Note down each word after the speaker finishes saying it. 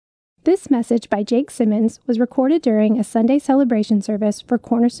This message by Jake Simmons was recorded during a Sunday celebration service for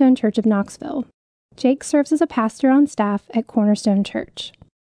Cornerstone Church of Knoxville. Jake serves as a pastor on staff at Cornerstone Church.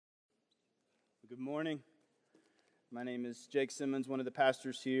 Good morning. My name is Jake Simmons, one of the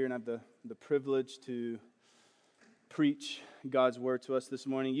pastors here, and I have the privilege to preach God's Word to us this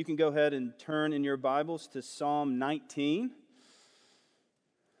morning. You can go ahead and turn in your Bibles to Psalm 19,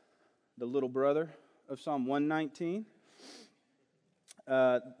 the little brother of Psalm 119.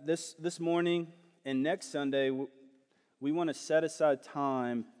 This morning and next Sunday, we want to set aside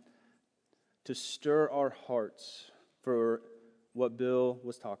time to stir our hearts for what Bill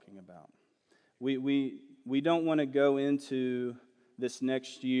was talking about. We don't want to go into this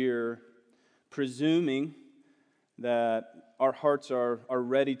next year presuming that our hearts are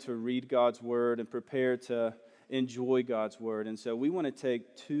ready to read God's Word and prepared to enjoy God's Word. And so we want to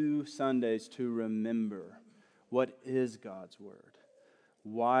take 2 Sundays to remember, what is God's Word?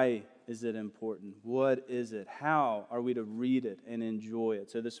 Why is it important? What is it? How are we to read it and enjoy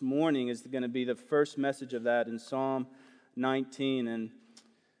it? So this morning is going to be the first message of that in Psalm 19. And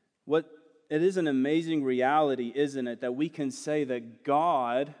it is an amazing reality, isn't it, that we can say that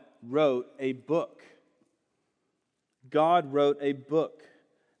God wrote a book. God wrote a book.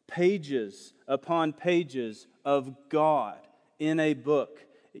 Pages upon pages of God in a book.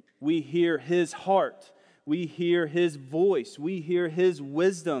 We hear His heart. We hear His voice. We hear His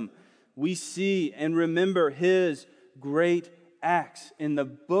wisdom. We see and remember His great acts. And the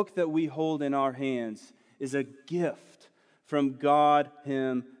book that we hold in our hands is a gift from God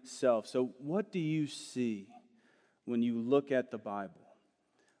Himself. So what do you see when you look at the Bible?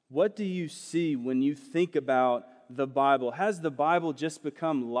 What do you see when you think about the Bible? Has the Bible just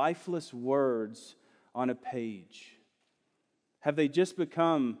become lifeless words on a page? Have they just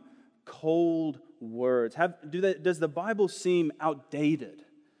become cold words? Does the Bible seem outdated?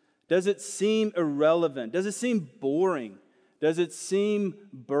 Does it seem irrelevant? Does it seem boring? Does it seem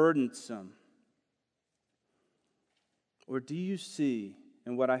burdensome? Or do you see,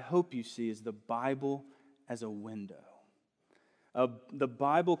 and what I hope you see, is the Bible as a window? The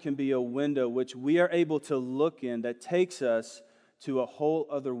Bible can be a window which we are able to look in that takes us to a whole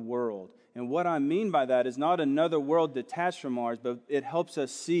other world. And what I mean by that is not another world detached from ours, but it helps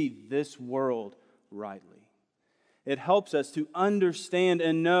us see this world rightly. It helps us to understand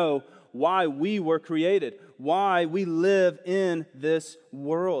and know why we were created, why we live in this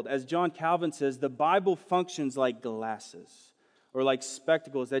world. As John Calvin says, the Bible functions like glasses or like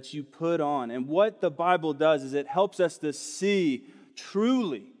spectacles that you put on. And what the Bible does is it helps us to see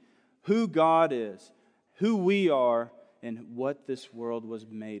truly who God is, who we are, and what this world was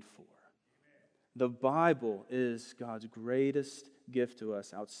made for. The Bible is God's greatest gift to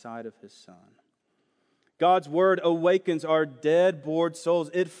us outside of His Son. God's Word awakens our dead, bored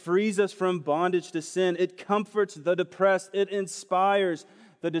souls. It frees us from bondage to sin. It comforts the depressed. It inspires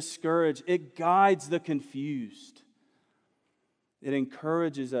the discouraged. It guides the confused. It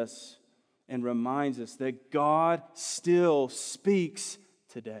encourages us and reminds us that God still speaks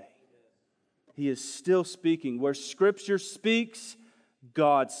today. He is still speaking. Where Scripture speaks,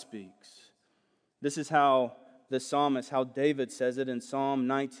 God speaks. This is how the psalmist, how David says it in Psalm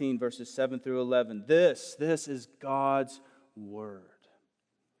 19, verses 7 through 11. This is God's Word.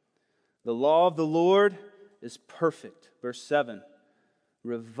 The law of the Lord is perfect. Verse 7,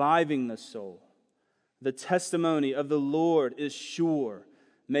 reviving the soul. The testimony of the Lord is sure,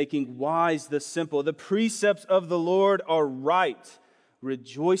 making wise the simple. The precepts of the Lord are right,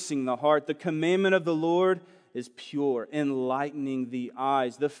 rejoicing the heart. The commandment of the Lord is pure, enlightening the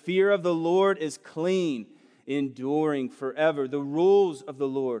eyes. The fear of the Lord is clean, enduring forever. The rules of the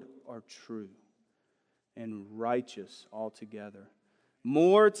Lord are true and righteous altogether.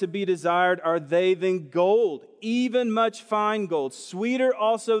 More to be desired are they than gold, even much fine gold, sweeter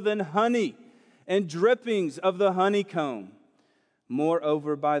also than honey and drippings of the honeycomb.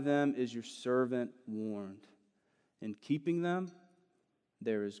 Moreover, by them is your servant warned. In keeping them,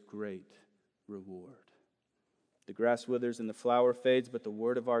 there is great reward. The grass withers and the flower fades, but the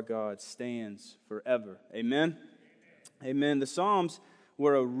word of our God stands forever. Amen? Amen. The Psalms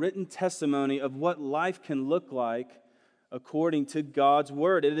were a written testimony of what life can look like according to God's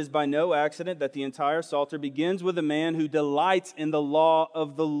word. It is by no accident that the entire Psalter begins with a man who delights in the law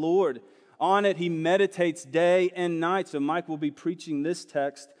of the Lord. On it he meditates day and night. So Mike will be preaching this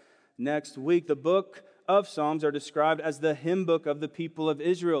text next week. The book of Psalms are described as the hymn book of the people of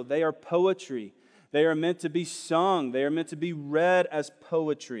Israel. They are poetry. They are meant to be sung. They are meant to be read as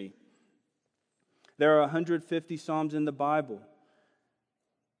poetry. There are 150 Psalms in the Bible.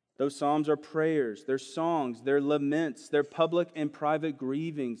 Those psalms are prayers, they're songs, they're laments, they're public and private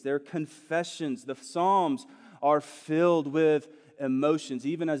grievings, they're confessions. The psalms are filled with emotions.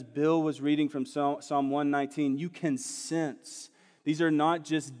 Even as Bill was reading from Psalm 119, you can sense these are not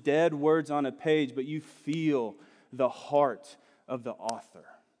just dead words on a page, but you feel the heart of the author.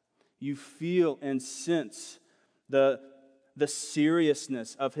 You feel and sense the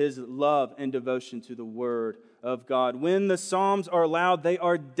seriousness of his love and devotion to the Word of God. When the Psalms are loud, they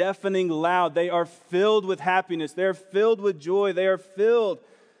are deafening loud. They are filled with happiness. They are filled with joy. They are filled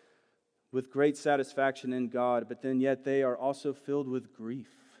with great satisfaction in God. But then yet they are also filled with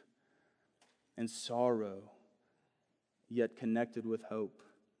grief and sorrow, yet connected with hope.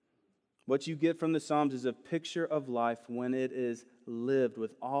 What you get from the Psalms is a picture of life when it is lived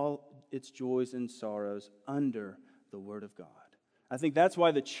with all its joys and sorrows under the Word of God. I think that's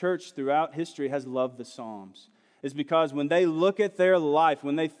why the church throughout history has loved the Psalms. Is because when they look at their life,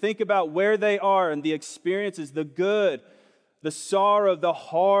 when they think about where they are and the experiences, the good, the sorrow, the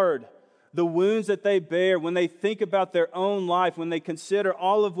hard, the wounds that they bear, when they think about their own life, when they consider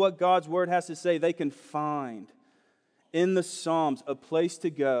all of what God's Word has to say, they can find in the Psalms a place to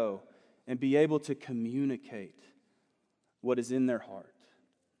go and be able to communicate what is in their heart.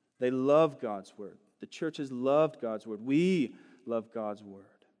 They love God's Word. The church has loved God's Word. We love God's Word.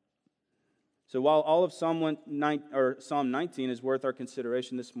 So while all of Psalm 19 is worth our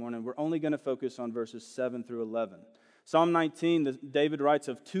consideration this morning, we're only going to focus on verses 7 through 11. Psalm 19, David writes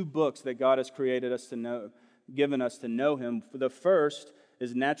of two books that God has created us to know, given us to know Him. The first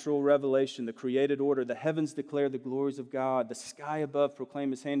is natural revelation, the created order. The heavens declare the glories of God. The sky above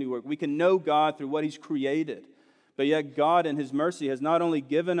proclaim His handiwork. We can know God through what He's created. But yet God in His mercy has not only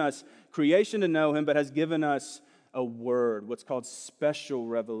given us creation to know Him, but has given us a word, what's called special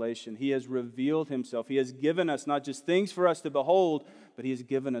revelation. He has revealed Himself. He has given us not just things for us to behold, but He has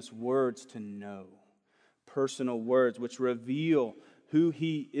given us words to know. Personal words which reveal who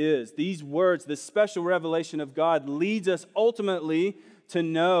He is. These words, this special revelation of God, leads us ultimately to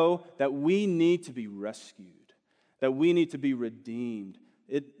know that we need to be rescued, that we need to be redeemed.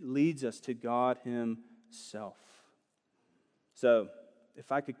 It leads us to God Himself. So, if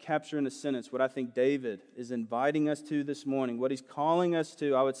I could capture in a sentence what I think David is inviting us to this morning, what he's calling us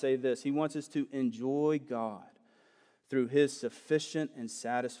to, I would say this. He wants us to enjoy God through His sufficient and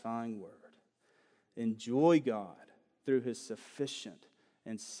satisfying Word. Enjoy God through His sufficient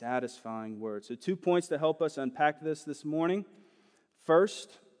and satisfying Word. So 2 points to help us unpack this morning. First,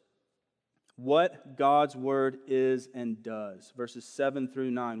 what God's Word is and does. Verses 7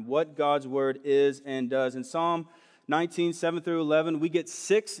 through 9. What God's Word is and does. In Psalm 19, 7 through 11, we get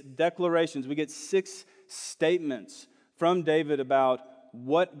 6 declarations. We get 6 statements from David about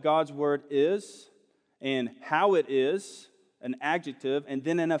what God's Word is and how it is, an adjective, and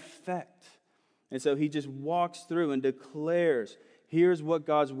then an effect. And so he just walks through and declares, here's what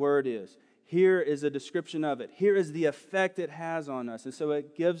God's Word is. Here is a description of it. Here is the effect it has on us. And so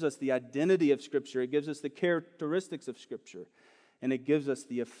it gives us the identity of Scripture. It gives us the characteristics of Scripture. And it gives us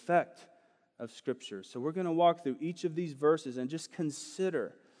the effect of Scripture. So we're going to walk through each of these verses and just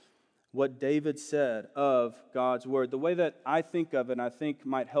consider what David said of God's Word. The way that I think of it, and I think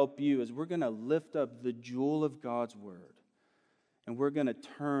might help you, is we're going to lift up the jewel of God's Word. And we're going to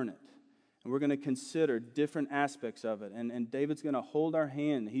turn it. And we're going to consider different aspects of it. And David's going to hold our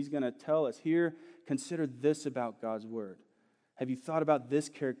hand. He's going to tell us, here, consider this about God's Word. Have you thought about this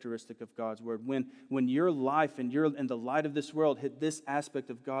characteristic of God's Word? When your life and the light of this world hit this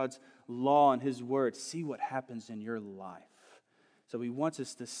aspect of God's law and His Word, see what happens in your life. So He wants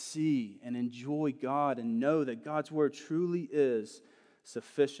us to see and enjoy God and know that God's Word truly is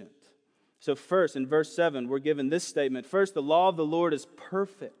sufficient. So first, in verse 7, we're given this statement. First, the law of the Lord is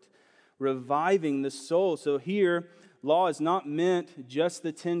perfect, reviving the soul. So here, law is not meant just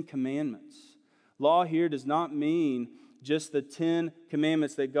the 10 commandments. Law here does not mean just the 10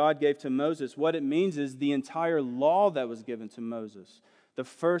 commandments that God gave to Moses. What it means is the entire law that was given to Moses. The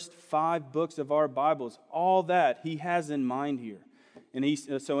first 5 books of our Bibles, all that He has in mind here.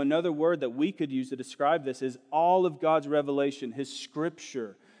 And so another word that we could use to describe this is all of God's revelation, His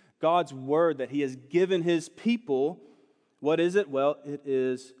Scripture, God's Word that He has given His people. What is it? Well, it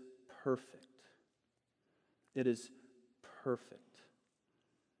is perfect. It is perfect.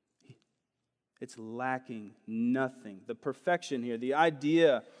 It's lacking nothing. The perfection here, the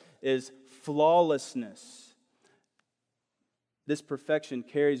idea is flawlessness. This perfection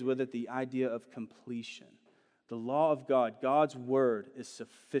carries with it the idea of completion. The law of God, God's Word, is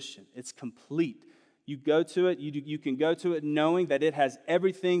sufficient. It's complete. You go to it, you can go to it knowing that it has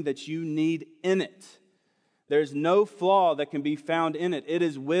everything that you need in it. There's no flaw that can be found in it. It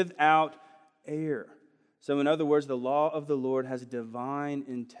is without error. So in other words, the law of the Lord has divine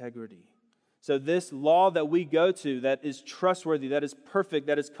integrity. So this law that we go to that is trustworthy, that is perfect,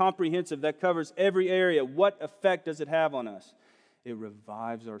 that is comprehensive, that covers every area, what effect does it have on us? It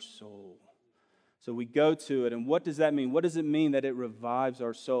revives our soul. So we go to it, and what does that mean? What does it mean that it revives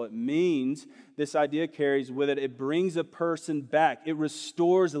our soul? It means, this idea carries with it, it brings a person back. It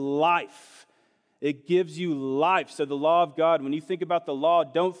restores life. It gives you life. So the law of God, when you think about the law,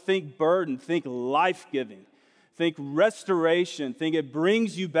 don't think burden, think life-giving. Think restoration, think it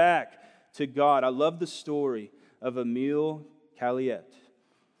brings you back to God. I love the story of Émile Caliet.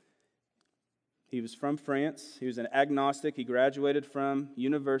 He was from France. He was an agnostic. He graduated from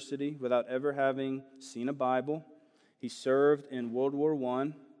university without ever having seen a Bible. He served in World War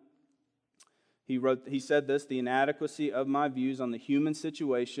I. He said this, "The inadequacy of my views on the human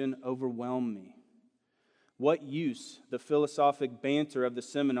situation overwhelmed me. What use the philosophic banter of the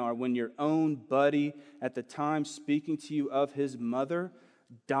seminar when your own buddy at the time speaking to you of his mother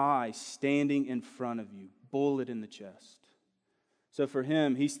dies standing in front of you, bullet in the chest?" So for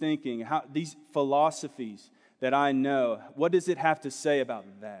him, he's thinking, how these philosophies that I know, what does it have to say about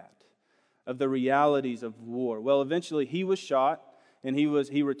that? Of the realities of war? Well, eventually he was shot and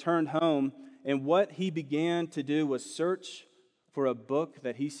he returned home, and what he began to do was search for a book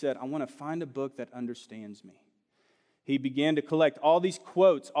that he said, I want to find a book that understands me. He began to collect all these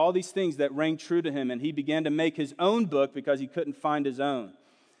quotes, all these things that rang true to him, and he began to make his own book because he couldn't find his own.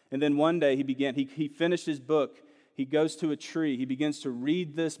 And then one day he finished his book. He goes to a tree. He begins to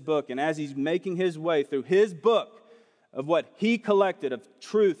read this book. And as he's making his way through his book of what he collected of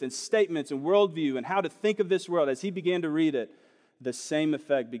truth and statements and worldview and how to think of this world, as he began to read it, the same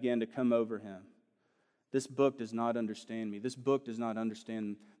effect began to come over him. This book does not understand me. This book does not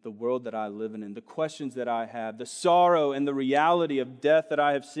understand the world that I live in, the questions that I have, the sorrow and the reality of death that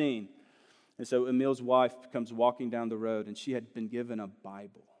I have seen. And so Émile's wife comes walking down the road, and she had been given a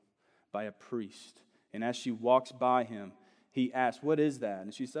Bible by a priest. And as she walks by him, he asks, "What is that?"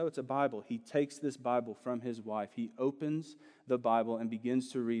 And she says, "Oh, it's a Bible." He takes this Bible from his wife. He opens the Bible and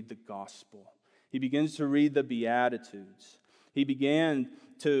begins to read the gospel. He begins to read the Beatitudes. He began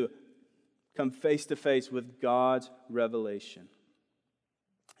to come face to face with God's revelation.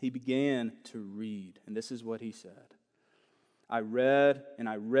 He began to read, and this is what he said. "I read and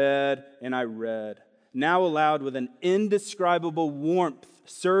I read and I read. Now aloud with an indescribable warmth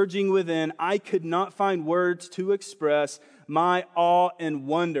surging within, I could not find words to express my awe and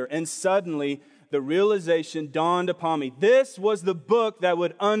wonder. And suddenly the realization dawned upon me. This was the book that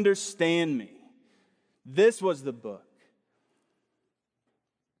would understand me. This was the book.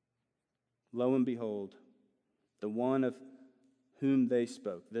 Lo and behold, the one of whom they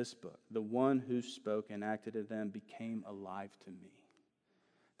spoke, this book, the one who spoke and acted in them became alive to me."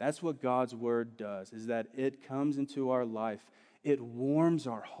 That's what God's word does, is that it comes into our life. It warms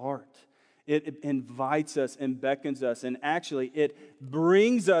our heart. It invites us and beckons us, and actually it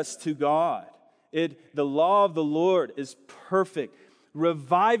brings us to God. The law of the Lord is perfect,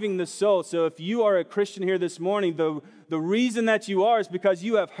 reviving the soul. So if you are a Christian here this morning, the reason that you are is because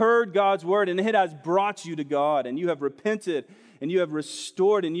you have heard God's word and it has brought you to God, and you have repented and you have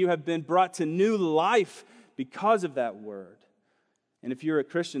restored and you have been brought to new life because of that word. And if you're a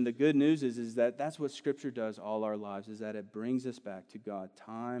Christian, the good news is that that's what Scripture does all our lives, is that it brings us back to God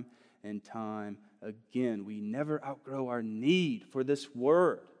time and time again. We never outgrow our need for this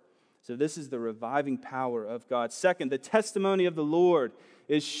word. So this is the reviving power of God. Second, the testimony of the Lord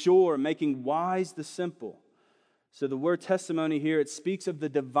is sure, making wise the simple. So the word testimony here, it speaks of the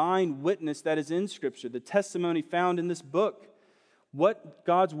divine witness that is in Scripture, the testimony found in this book. What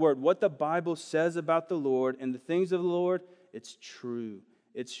God's word, what the Bible says about the Lord and the things of the Lord, it's true,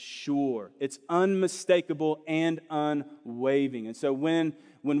 it's sure, it's unmistakable and unwavering. And so when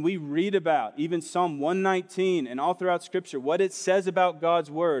we read about even Psalm 119 and all throughout Scripture, what it says about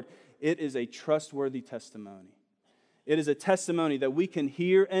God's word, it is a trustworthy testimony. It is a testimony that we can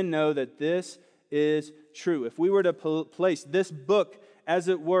hear and know that this is true. If we were to place this book, as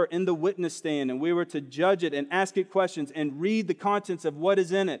it were, in the witness stand, and we were to judge it and ask it questions and read the contents of what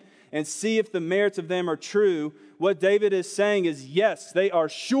is in it and see if the merits of them are true, what David is saying is, yes, they are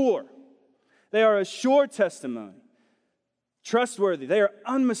sure. They are a sure testimony. Trustworthy. They are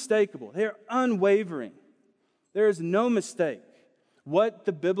unmistakable. They are unwavering. There is no mistake. What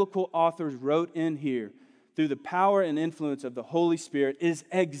the biblical authors wrote in here through the power and influence of the Holy Spirit is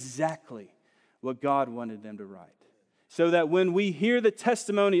exactly what God wanted them to write. So that when we hear the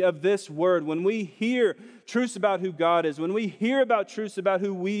testimony of this word, when we hear truths about who God is, when we hear about truths about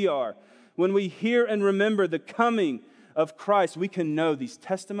who we are, when we hear and remember the coming of Christ, we can know these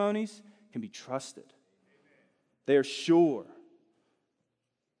testimonies can be trusted. They are sure.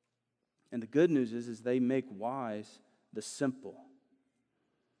 And the good news is they make wise the simple.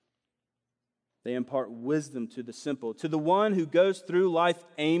 They impart wisdom to the simple. To the one who goes through life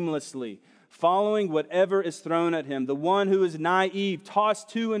aimlessly, following whatever is thrown at him, the one who is naive, tossed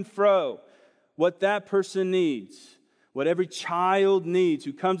to and fro, what that person needs, what every child needs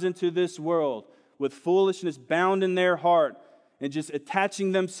who comes into this world with foolishness bound in their heart and just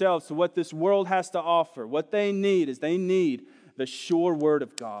attaching themselves to what this world has to offer. What they need is they need the sure word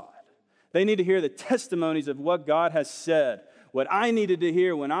of God. They need to hear the testimonies of what God has said. What I needed to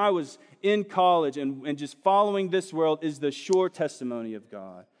hear when I was in college and just following this world is the sure testimony of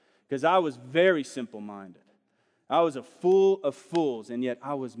God. Because I was very simple-minded. I was a fool of fools, and yet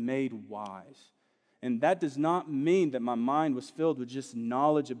I was made wise. And that does not mean that my mind was filled with just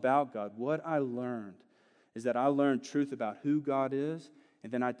knowledge about God. What I learned is that I learned truth about who God is,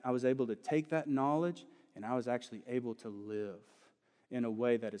 and then I was able to take that knowledge, and I was actually able to live in a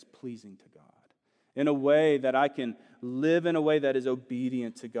way that is pleasing to God. In a way that I can live in a way that is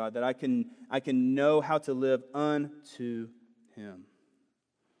obedient to God, that I can know how to live unto Him.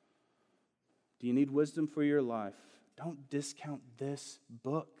 Do you need wisdom for your life? Don't discount this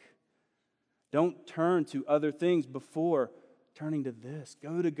book. Don't turn to other things before turning to this.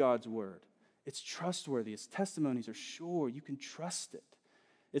 Go to God's Word. It's trustworthy. Its testimonies are sure. You can trust it.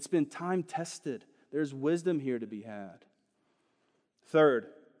 It's been time-tested. There's wisdom here to be had. Third,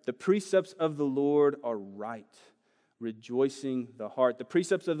 the precepts of the Lord are right, rejoicing the heart. The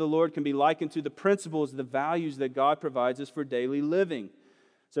precepts of the Lord can be likened to the principles, the values that God provides us for daily living.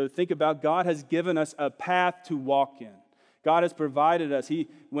 So think about, God has given us a path to walk in. God has provided us.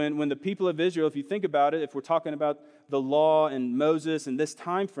 When the people of Israel, if you think about it, if we're talking about the law and Moses and this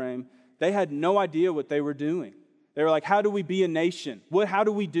time frame, they had no idea what they were doing. They were like, how do we be a nation? How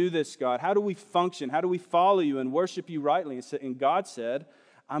do we do this, God? How do we function? How do we follow you and worship you rightly? And God said,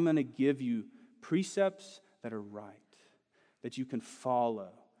 I'm going to give you precepts that are right, that you can follow.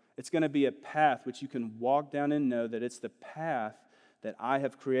 It's going to be a path which you can walk down and know that it's the path that I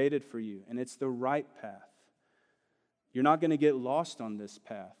have created for you, and it's the right path. You're not going to get lost on this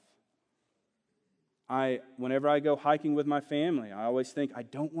path. Whenever I go hiking with my family, I always think, I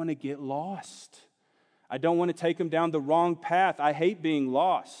don't want to get lost. I don't want to take them down the wrong path. I hate being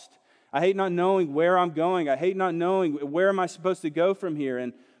lost. I hate not knowing where I'm going. I hate not knowing where am I supposed to go from here.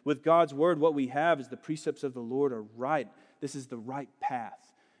 And with God's Word, what we have is the precepts of the Lord are right. This is the right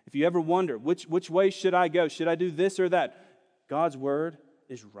path. If you ever wonder, which way should I go? Should I do this or that? God's Word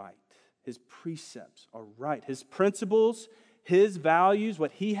is right. His precepts are right. His principles, His values,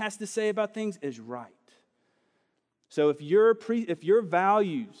 what He has to say about things is right. So if your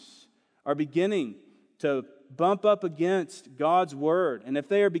values are beginning to bump up against God's Word, and if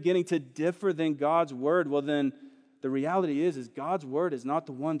they are beginning to differ than God's Word, well then the reality is God's Word is not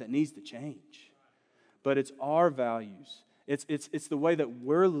the one that needs to change. But it's our values. It's the way that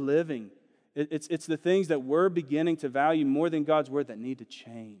we're living. It's the things that we're beginning to value more than God's Word that need to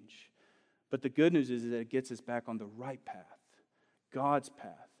change. But the good news is that it gets us back on the right path, God's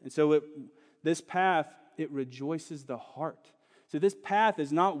path. And so this path, it rejoices the heart. So this path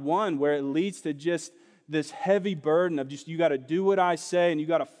is not one where it leads to just this heavy burden of just you got to do what I say and you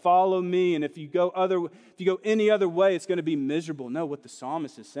got to follow me, and if you go any other way, it's going to be miserable. No, what the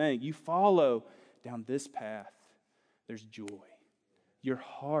psalmist is saying, you follow down this path, there's joy. Your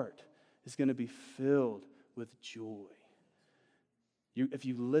heart is going to be filled with joy. If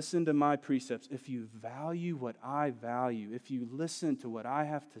you listen to my precepts, if you value what I value, if you listen to what I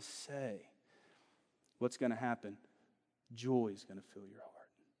have to say, what's going to happen? Joy is going to fill your heart.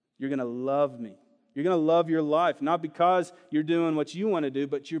 You're going to love me. You're going to love your life, not because you're doing what you want to do,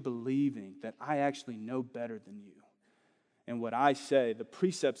 but you're believing that I actually know better than you. And what I say, the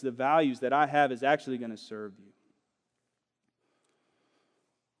precepts, the values that I have is actually going to serve you.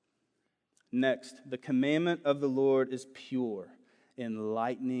 Next, the commandment of the Lord is pure,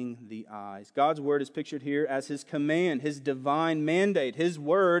 enlightening the eyes. God's word is pictured here as His command, His divine mandate. His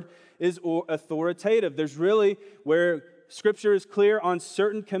word is authoritative. There's really, where Scripture is clear on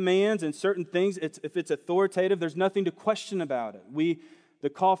certain commands and certain things, if it's authoritative, there's nothing to question about it. The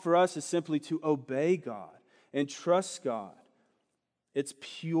call for us is simply to obey God and trust God. It's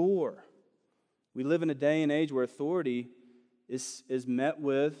pure. We live in a day and age where authority is met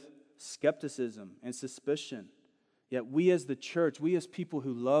with skepticism and suspicion. Yet we as the church, we as people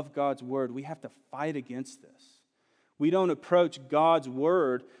who love God's word, we have to fight against this. We don't approach God's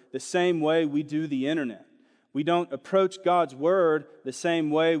word the same way we do the internet. We don't approach God's word the same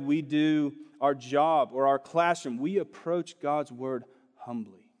way we do our job or our classroom. We approach God's word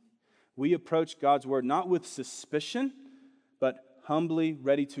humbly. We approach God's word not with suspicion, but humbly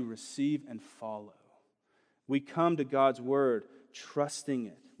ready to receive and follow. We come to God's word trusting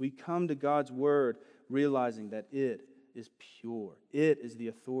it. We come to God's word realizing that it is pure. It is the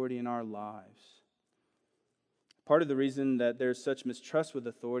authority in our lives. Part of the reason that there's such mistrust with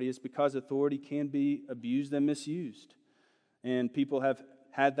authority is because authority can be abused and misused. And people have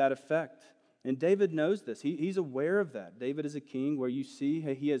had that effect. And David knows this. He's aware of that. David is a king where you see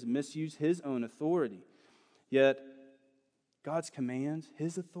he has misused his own authority. Yet, God's commands,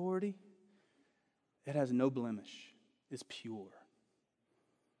 his authority, it has no blemish. It's pure.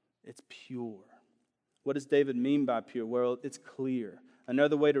 It's pure. What does David mean by pure? Well, it's clear.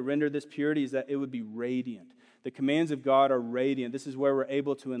 Another way to render this purity is that it would be radiant. The commands of God are radiant. This is where we're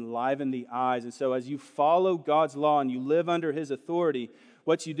able to enliven the eyes. And so as you follow God's law and you live under his authority,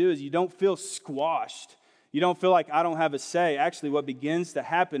 what you do is you don't feel squashed. You don't feel like I don't have a say. Actually, what begins to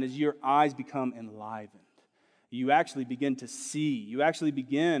happen is your eyes become enlivened. You actually begin to see. You actually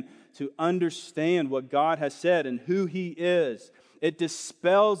begin to understand what God has said and who he is. It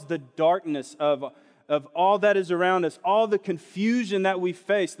dispels the darkness of all that is around us, all the confusion that we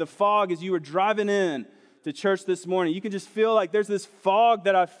face, the fog as you were driving in to church this morning. You can just feel like there's this fog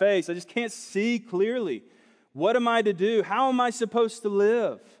that I face. I just can't see clearly. What am I to do? How am I supposed to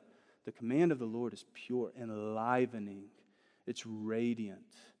live? The command of the Lord is pure, enlivening. It's radiant.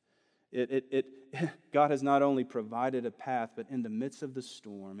 God has not only provided a path, but in the midst of the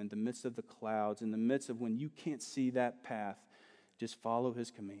storm, in the midst of the clouds, in the midst of when you can't see that path, just follow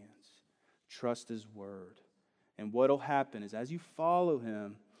his commands. Trust his word. And what will happen is as you follow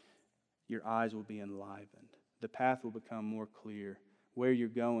him, your eyes will be enlivened. The path will become more clear. Where you're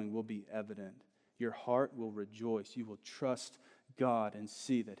going will be evident. Your heart will rejoice. You will trust God and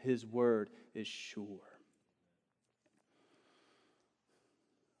see that his word is sure.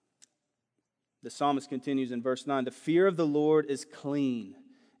 The psalmist continues in verse 9, the fear of the Lord is clean,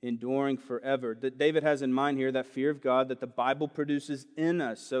 enduring forever. David has in mind here that fear of God that the Bible produces in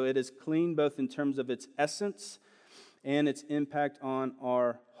us. So it is clean both in terms of its essence and its impact on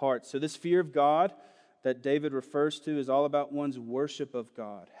our hearts. So this fear of God that David refers to is all about one's worship of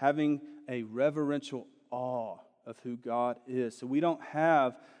God, having a reverential awe of who God is. So we don't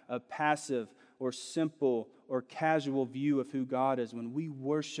have a passive or simple or casual view of who God is. When we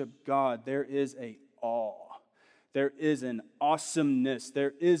worship God, there is a awe. There is an awesomeness.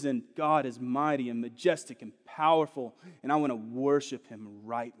 There is an God is mighty and majestic and powerful, and I want to worship him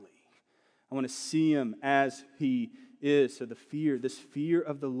rightly. I want to see him as he is. So this fear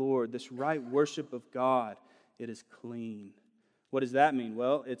of the Lord, this right worship of God, it is clean. What does that mean?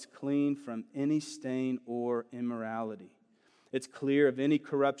 Well, it's clean from any stain or immorality. It's clear of any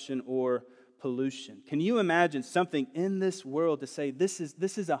corruption or pollution. Can you imagine something in this world to say this is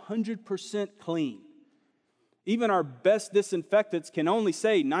 100% clean? Even our best disinfectants can only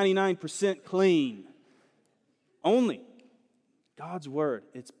say 99% clean. Only. God's word,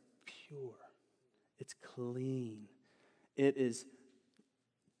 it's pure. It's clean. It is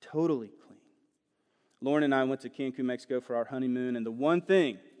totally clean. Lauren and I went to Cancun, Mexico for our honeymoon, and the one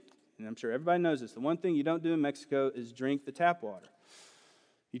thing, and I'm sure everybody knows this, the one thing you don't do in Mexico is drink the tap water.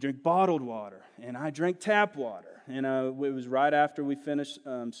 You drink bottled water, and I drank tap water. And it was right after we finished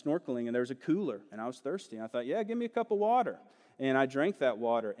snorkeling, and there was a cooler, and I was thirsty. And I thought, yeah, give me a cup of water. And I drank that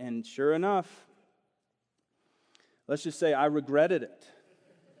water, and sure enough, let's just say I regretted it.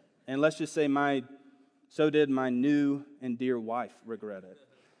 And let's just say so did my new and dear wife regret it.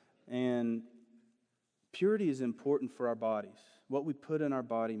 And purity is important for our bodies. What we put in our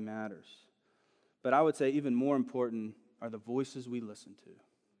body matters. But I would say even more important are the voices we listen to,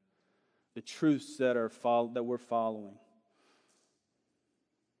 the truths that we're following.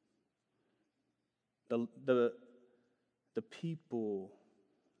 The people,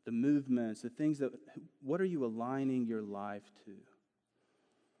 the movements, the things what are you aligning your life to?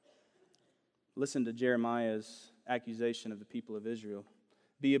 Listen to Jeremiah's accusation of the people of Israel.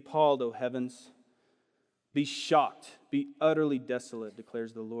 Be appalled, O heavens. Be shocked. Be utterly desolate,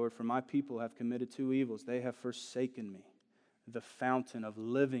 declares the Lord. For my people have committed two evils. They have forsaken me, the fountain of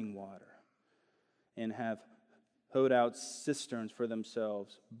living water, and have hoed out cisterns for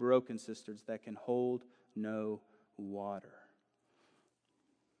themselves, broken cisterns that can hold no water.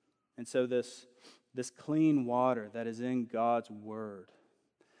 And so this clean water that is in God's word,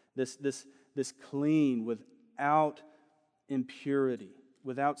 this clean without impurity,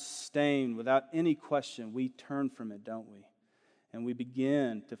 without stain, without any question, we turn from it, don't we? And we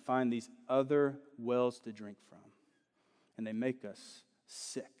begin to find these other wells to drink from. And they make us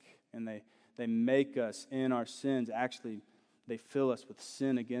sick. And they make us, in our sins, actually, they fill us with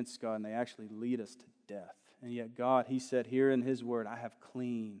sin against God, and they actually lead us to death. And yet God, He said here in His Word, I have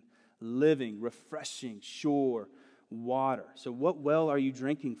clean, living, refreshing, sure water. So what well are you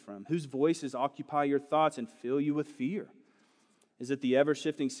drinking from? Whose voices occupy your thoughts and fill you with fear? Is it the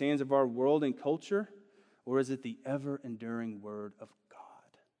ever-shifting sands of our world and culture? Or is it the ever-enduring Word of God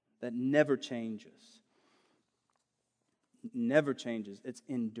that never changes? Never changes. It's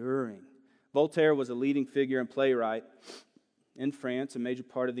enduring. Voltaire was a leading figure and playwright in France, a major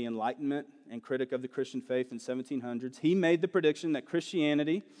part of the Enlightenment and critic of the Christian faith in the 1700s. He made the prediction that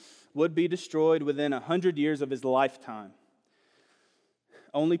Christianity would be destroyed within 100 years of his lifetime.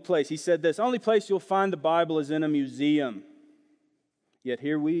 He said this, only place you'll find the Bible is in a museum. Yet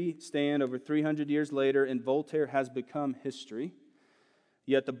here we stand over 300 years later, and Voltaire has become history.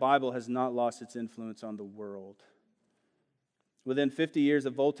 Yet the Bible has not lost its influence on the world. Within 50 years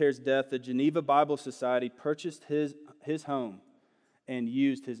of Voltaire's death, the Geneva Bible Society purchased his home and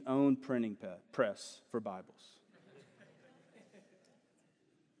used his own printing press for Bibles.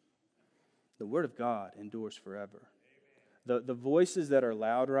 The Word of God endures forever. The voices that are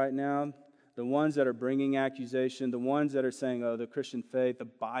loud right now, the ones that are bringing accusation, the ones that are saying, oh, the Christian faith, the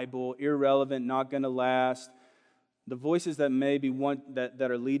Bible, irrelevant, not going to last, the voices that maybe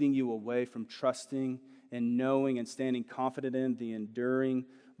that are leading you away from trusting and knowing and standing confident in the enduring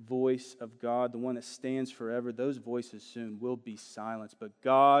voice of God, the one that stands forever, those voices soon will be silenced. But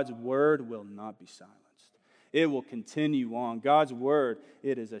God's Word will not be silenced. It will continue on. God's Word,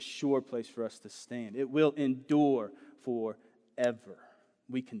 it is a sure place for us to stand. It will endure forever.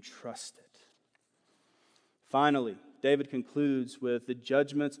 We can trust it. Finally, David concludes with, the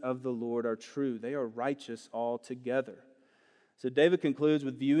judgments of the Lord are true. They are righteous altogether. So David concludes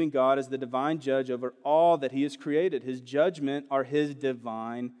with viewing God as the divine judge over all that He has created. His judgment are His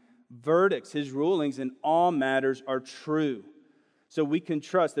divine verdicts. His rulings in all matters are true. So we can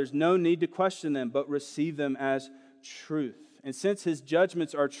trust. There's no need to question them, but receive them as truth. And since His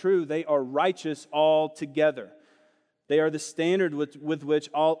judgments are true, they are righteous altogether. They are the standard with which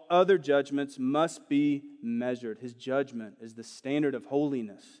all other judgments must be measured. His judgment is the standard of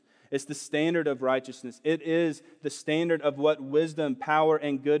holiness. It's the standard of righteousness. It is the standard of what wisdom, power,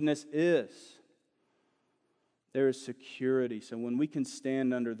 and goodness is. There is security. So when we can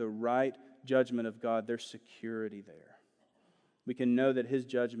stand under the right judgment of God, there's security there. We can know that His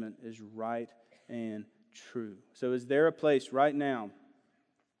judgment is right and true. So is there a place right now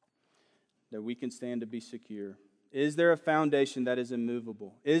that we can stand to be secure? Is there a foundation that is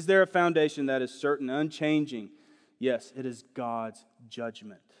immovable? Is there a foundation that is certain, unchanging? Yes, it is God's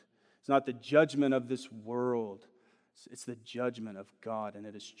judgment. It's not the judgment of this world. It's the judgment of God, and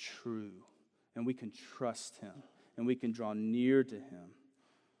it is true. And we can trust Him, and we can draw near to Him.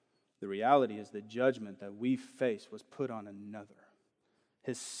 The reality is the judgment that we face was put on another,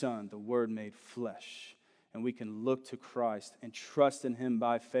 His Son, the Word made flesh. And we can look to Christ and trust in Him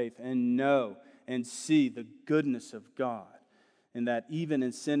by faith and know and see the goodness of God. And that even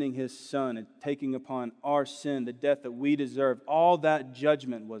in sending His Son and taking upon our sin, the death that we deserved, all that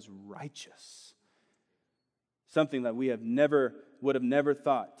judgment was righteous. Something that we would have never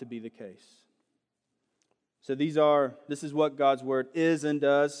thought to be the case. So this is what God's Word is and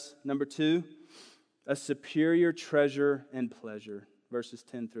does. Number 2, a superior treasure and pleasure. Verses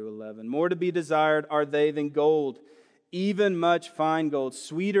 10 through 11. More to be desired are they than gold, even much fine gold,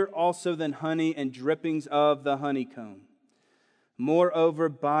 sweeter also than honey and drippings of the honeycomb. Moreover,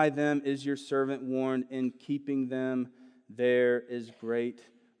 by them is your servant warned. In keeping them, there is great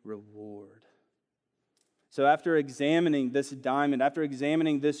reward. So after examining this diamond, after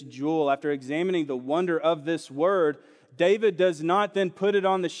examining this jewel, after examining the wonder of this word, David does not then put it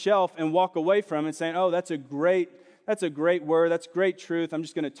on the shelf and walk away from it saying, oh, that's a great word, that's great truth, I'm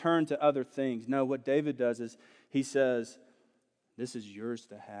just going to turn to other things. No, what David does is he says, this is yours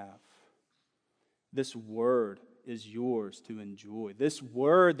to have. This word is yours to enjoy. This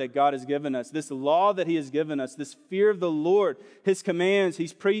word that God has given us, this law that He has given us, this fear of the Lord, His commands,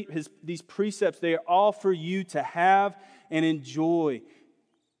 these precepts, they are all for you to have and enjoy.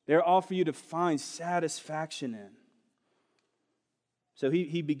 They're all for you to find satisfaction in. So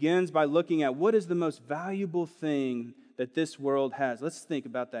he begins by looking at what is the most valuable thing that this world has. Let's think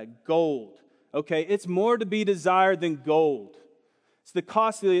about that. Gold. Okay, it's more to be desired than gold. It's the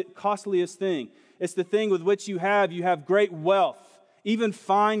costliest thing. It's the thing with which you have great wealth. Even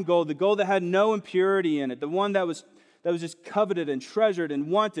fine gold, the gold that had no impurity in it, the one that was just coveted and treasured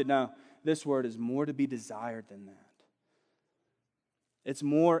and wanted. Now, this word is more to be desired than that. It's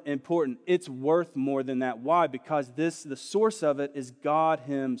more important. It's worth more than that. Why? Because the source of it is God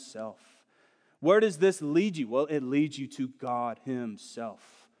himself. Where does this lead you? Well, it leads you to God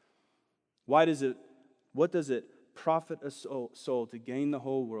himself. What does it profit a soul to gain the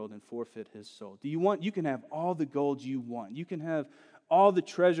whole world and forfeit his soul? You can have all the gold you want. You can have all the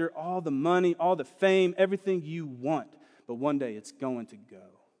treasure, all the money, all the fame, everything you want. But one day it's going to go.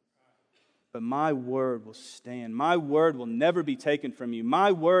 But my word will stand. My word will never be taken from you.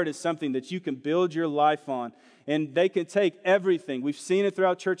 My word is something that you can build your life on. And they can take everything. We've seen it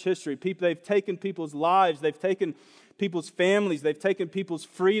throughout church history. They've taken people's lives. They've taken people's families. They've taken people's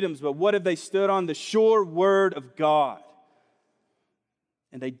freedoms. But what have they stood on? The sure word of God.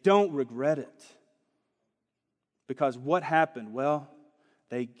 And they don't regret it. Because what happened? Well,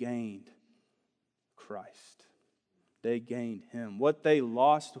 they gained Christ. They gained him. What they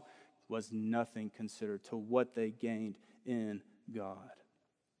lost was nothing considered to what they gained in God.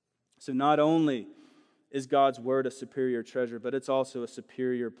 So not only is God's word a superior treasure, but it's also a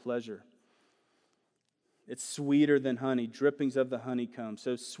superior pleasure. It's sweeter than honey, drippings of the honeycomb.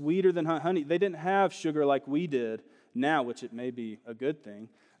 So sweeter than honey. They didn't have sugar like we did now, which it may be a good thing.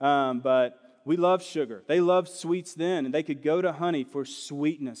 But we love sugar. They loved sweets then, and they could go to honey for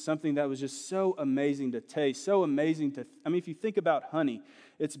sweetness, something that was just so amazing to taste, so amazing to... if you think about honey,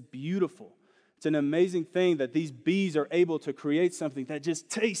 it's beautiful. It's an amazing thing that these bees are able to create something that just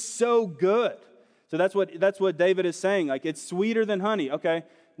tastes so good. So that's what David is saying. Like, it's sweeter than honey. Okay,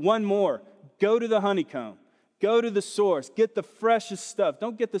 one more. Go to the honeycomb. Go to the source. Get the freshest stuff.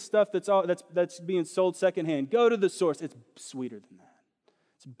 Don't get the stuff that's being sold secondhand. Go to the source. It's sweeter than that.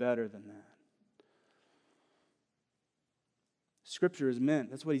 It's better than that. Scripture is meant,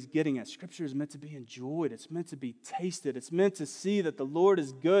 that's what he's getting at. Scripture is meant to be enjoyed. It's meant to be tasted. It's meant to see that the Lord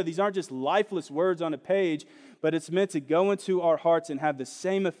is good. These aren't just lifeless words on a page, but it's meant to go into our hearts and have the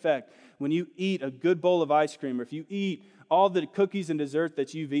same effect when you eat a good bowl of ice cream, or if you eat all the cookies and dessert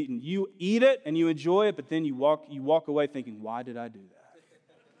that you've eaten. You eat it and you enjoy it, but then you walk away thinking, why did I do that?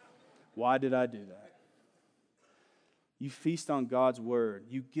 Why did I do that? You feast on God's word.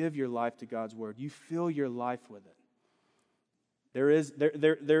 You give your life to God's word. You fill your life with it.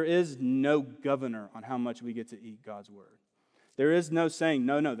 There is no governor on how much we get to eat God's word. There is no saying,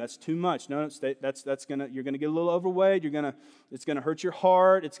 no, that's too much. No, you're gonna get a little overweight. It's gonna hurt your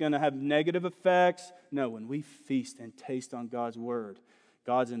heart. It's gonna have negative effects. No, when we feast and taste on God's word,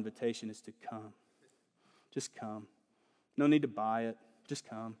 God's invitation is to come. Just come. No need to buy it. Just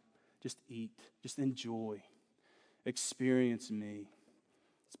come. Just eat. Just enjoy. Experience me.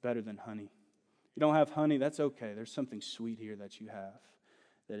 It's better than honey. If you don't have honey, that's okay. There's something sweet here that you have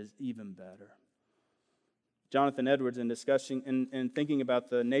that is even better. Jonathan Edwards, in discussing and thinking about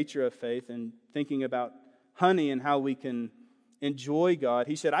the nature of faith and thinking about honey and how we can enjoy God,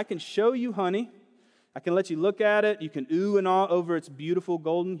 he said, I can show you honey. I can let you look at it. You can ooh and ah over its beautiful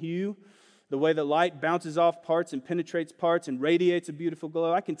golden hue, the way the light bounces off parts and penetrates parts and radiates a beautiful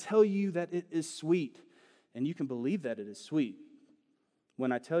glow. I can tell you that it is sweet, and you can believe that it is sweet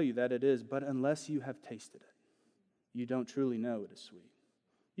when I tell you that it is, but unless you have tasted it, you don't truly know it is sweet.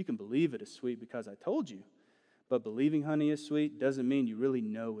 You can believe it is sweet because I told you, but believing honey is sweet doesn't mean you really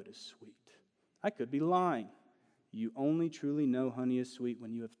know it is sweet. I could be lying. You only truly know honey is sweet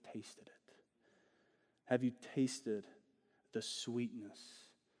when you have tasted it. Have you tasted the sweetness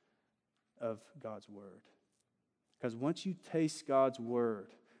of God's word? Because once you taste God's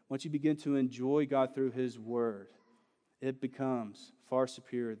word, once you begin to enjoy God through his word, it becomes far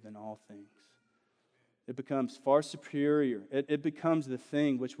superior than all things. It becomes far superior. It becomes the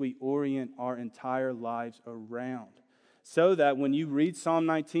thing which we orient our entire lives around. So that when you read Psalm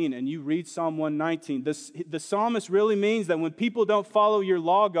 19 and you read Psalm 119, the psalmist really means that when people don't follow your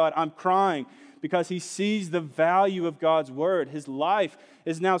law, God, I'm crying because he sees the value of God's word. His life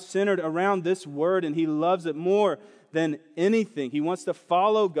is now centered around this word, and he loves it more than anything. He wants to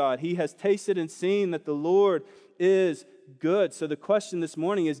follow God. He has tasted and seen that the Lord is good. So the question this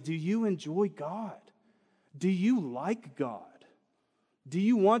morning is, do you enjoy God? Do you like God? Do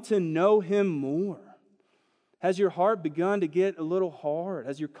you want to know him more? Has your heart begun to get a little hard?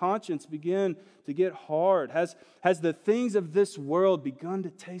 Has your conscience begun to get hard? Has the things of this world begun to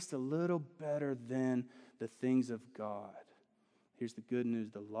taste a little better than the things of God? Here's the good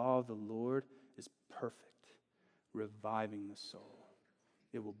news. The law of the Lord is perfect, reviving the soul.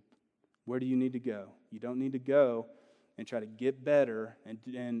 Where do you need to go? You don't need to go and try to get better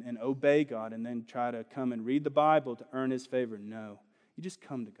and obey God and then try to come and read the Bible to earn his favor. No, you just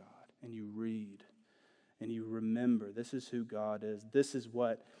come to God and you read and you remember this is who God is. This is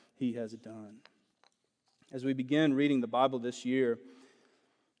what he has done. As we begin reading the Bible this year,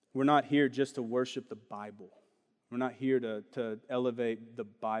 We're not here just to worship the Bible. We're not here to elevate the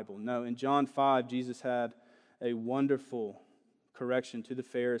Bible. No, in John 5, Jesus had a wonderful correction to the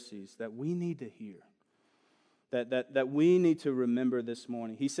Pharisees that we need to hear, that we need to remember this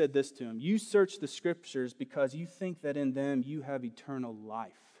morning. He said this to him: "You search the Scriptures because you think that in them you have eternal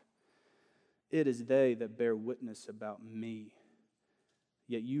life. It is they that bear witness about me,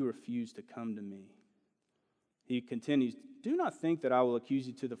 yet you refuse to come to me." He continues, "Do not think that I will accuse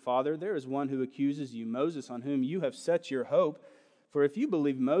you to the Father. There is one who accuses you, Moses, on whom you have set your hope. For if you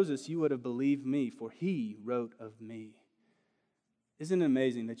believed Moses, you would have believed me, for he wrote of me." Isn't it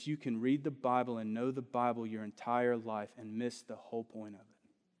amazing that you can read the Bible and know the Bible your entire life and miss the whole point of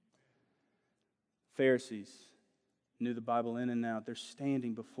it? Pharisees knew the Bible in and out. They're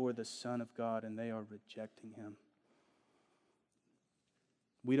standing before the Son of God and they are rejecting him.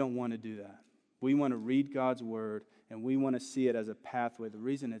 We don't want to do that. We want to read God's word and we want to see it as a pathway. The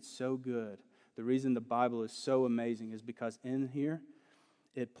reason it's so good, the reason the Bible is so amazing is because in here,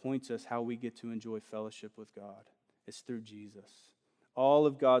 it points us how we get to enjoy fellowship with God. It's through Jesus. All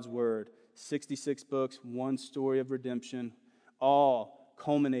of God's word, 66 books, one story of redemption, all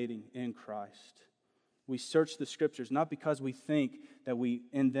culminating in Christ. We search the Scriptures not because we think that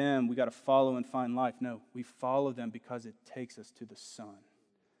in them we got to follow and find life. No, we follow them because it takes us to the Son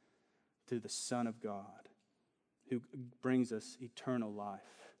of God, who brings us eternal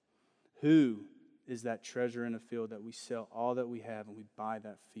life. Who is that treasure in a field that we sell all that we have and we buy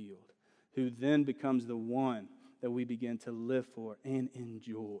that field? Who then becomes the one that we begin to live for and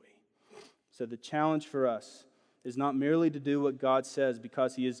enjoy. So the challenge for us is not merely to do what God says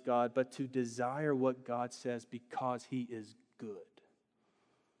because he is God, but to desire what God says because he is good.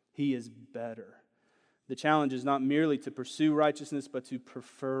 He is better. The challenge is not merely to pursue righteousness, but to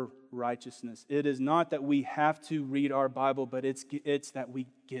prefer righteousness. It is not that we have to read our Bible, but it's that we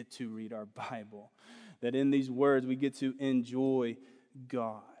get to read our Bible. That in these words we get to enjoy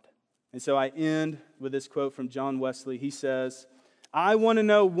God. And so I end with this quote from John Wesley. He says, "I want to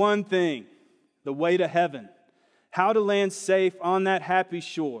know one thing, the way to heaven, how to land safe on that happy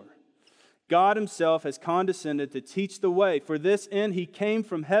shore. God himself has condescended to teach the way. For this end he came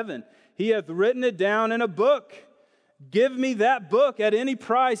from heaven. He hath written it down in a book. Give me that book at any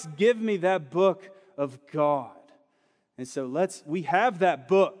price. Give me that book of God." And so we have that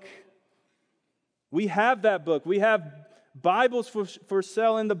book. We have that book. We have Bibles for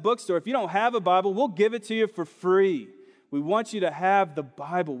sale in the bookstore. If you don't have a Bible, we'll give it to you for free. We want you to have the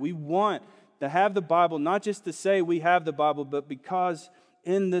Bible. We want to have the Bible, not just to say we have the Bible, but because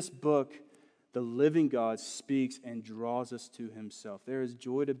in this book, the living God speaks and draws us to himself. There is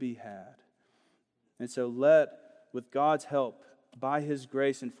joy to be had. And so with God's help, by his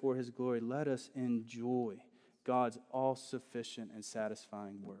grace and for his glory, let us enjoy God's all-sufficient and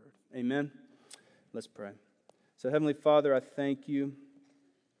satisfying word. Amen? Let's pray. So Heavenly Father, I thank you.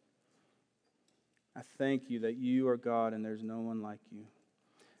 I thank you that you are God and there's no one like you.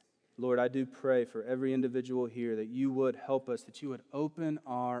 Lord, I do pray for every individual here that you would help us, that you would open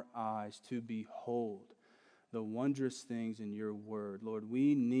our eyes to behold the wondrous things in your word. Lord,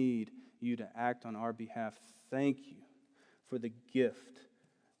 we need you to act on our behalf. Thank you for the gift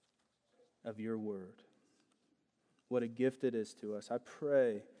of your word. What a gift it is to us. I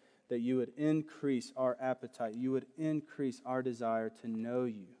pray that you would increase our appetite, you would increase our desire to know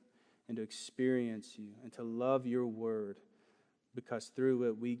you and to experience you and to love your word, because through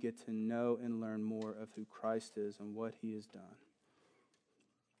it we get to know and learn more of who Christ is and what he has done.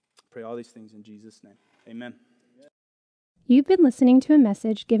 Pray all these things in Jesus' name. Amen. You've been listening to a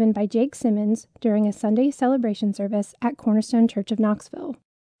message given by Jake Simmons during a Sunday celebration service at Cornerstone Church of Knoxville.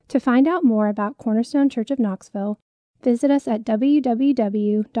 To find out more about Cornerstone Church of Knoxville, visit us at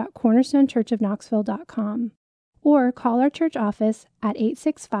www.cornerstonechurchofknoxville.com or call our church office at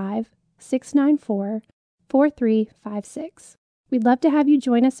 865-694-4356. We'd love to have you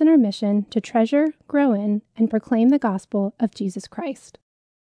join us in our mission to treasure, grow in, and proclaim the gospel of Jesus Christ.